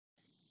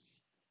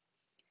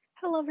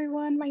Hello,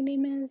 everyone. My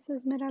name is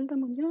Esmeralda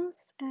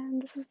Munoz, and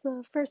this is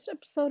the first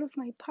episode of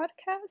my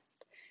podcast.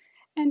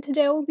 And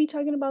today I will be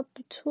talking about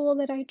the tool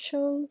that I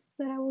chose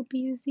that I will be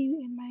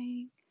using in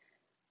my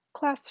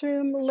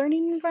classroom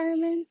learning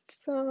environment.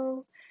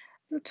 So,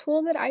 the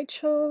tool that I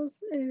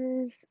chose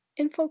is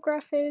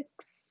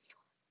infographics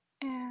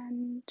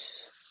and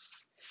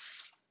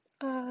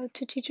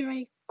to teach in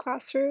my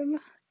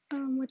classroom,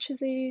 which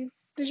is a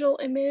visual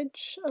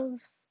image of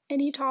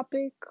any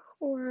topic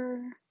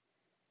or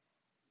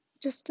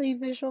just a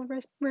visual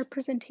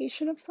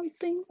representation of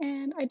something,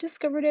 and I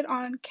discovered it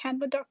on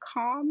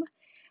canva.com,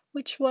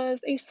 which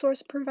was a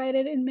source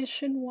provided in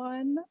mission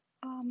 1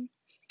 um,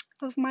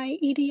 of my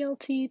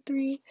EDLT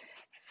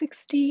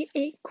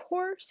 368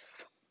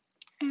 course,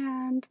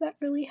 and that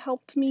really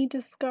helped me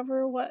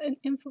discover what an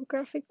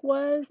infographic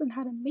was and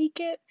how to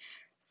make it.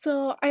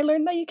 So I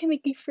learned that you can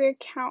make a free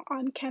account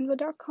on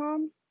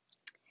canva.com,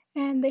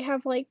 and they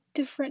have like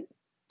different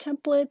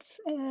templates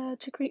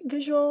to create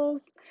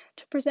visuals,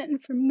 to present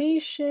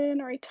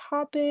information or a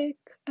topic,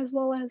 as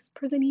well as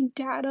presenting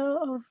data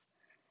of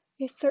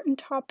a certain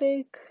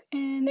topic.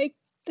 And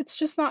it's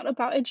just not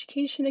about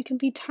education, it can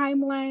be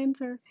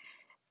timelines or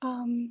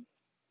um,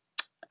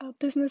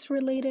 business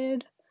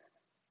related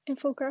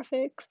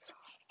infographics.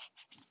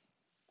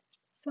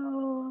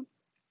 So,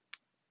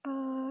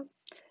 uh,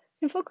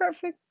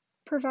 infographic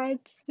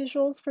provides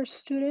visuals for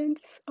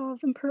students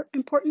of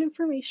important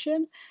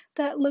information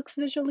that looks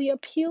visually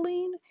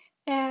appealing,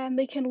 and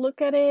they can look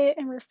at it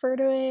and refer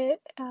to it.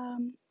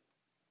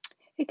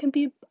 It can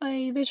be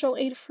a visual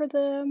aid for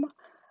them.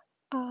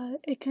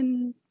 It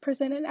can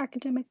present an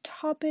academic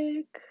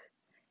topic,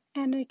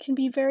 and it can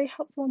be very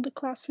helpful in the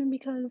classroom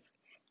because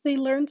they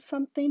learn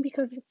something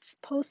because it's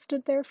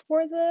posted there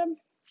for them.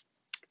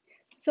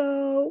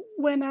 So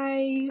when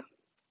I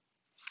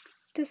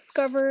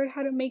discovered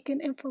how to make an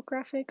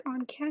infographic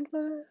on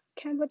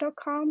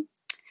canva.com,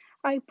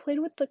 I played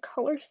with the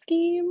color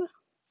scheme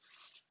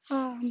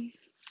um,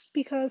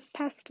 because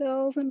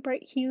pastels and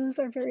bright hues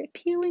are very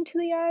appealing to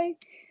the eye.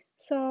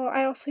 So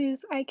I also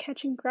use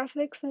eye-catching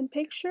graphics and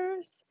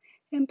pictures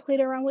and played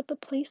around with the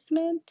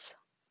placement.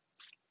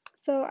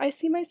 So I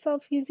see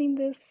myself using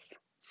this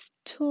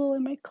tool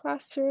in my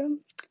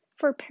classroom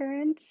for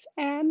parents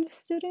and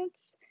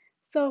students.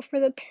 So for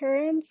the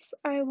parents,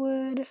 I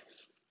would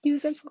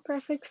use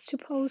infographics to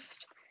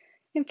post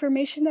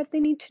information that they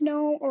need to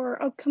know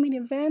or upcoming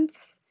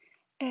events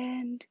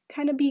and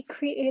kind of be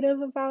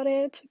creative about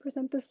it to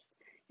present this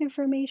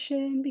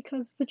information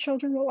because the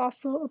children will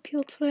also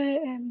appeal to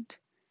it and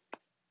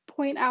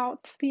point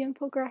out the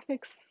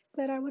infographics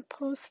that I would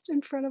post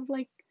in front of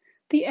like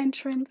the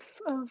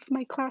entrance of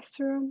my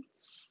classroom.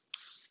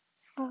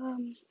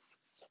 Um,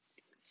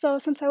 so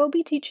since I will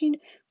be teaching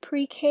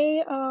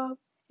pre-K,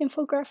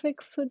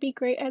 infographics would be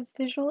great as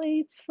visual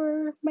aids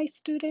for my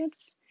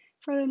students,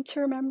 for them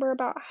to remember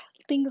about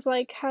things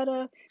like how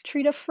to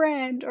treat a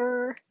friend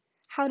or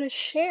how to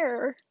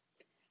share,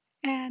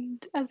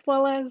 and as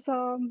well as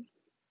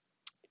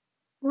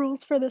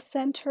rules for the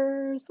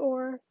centers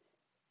or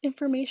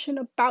information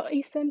about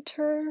a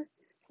center.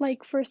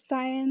 Like for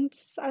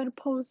science, I'd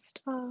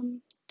post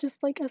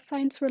just like a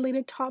science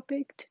related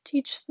topic to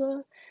teach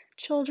the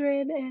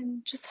children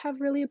and just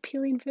have really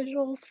appealing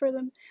visuals for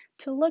them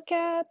to look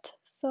at.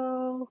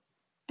 So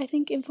I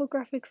think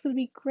infographics would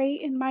be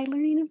great in my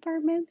learning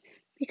environment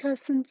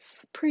because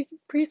since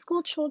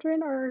preschool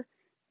children are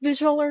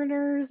visual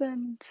learners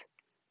and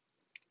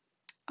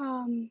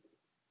um,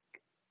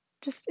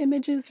 just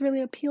images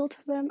really appeal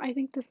to them, I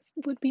think this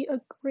would be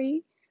a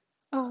great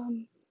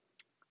um,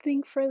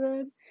 thing for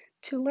them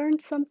to learn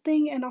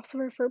something and also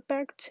refer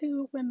back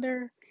to when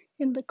they're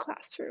in the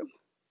classroom.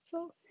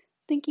 So,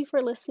 thank you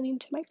for listening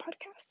to my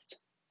podcast.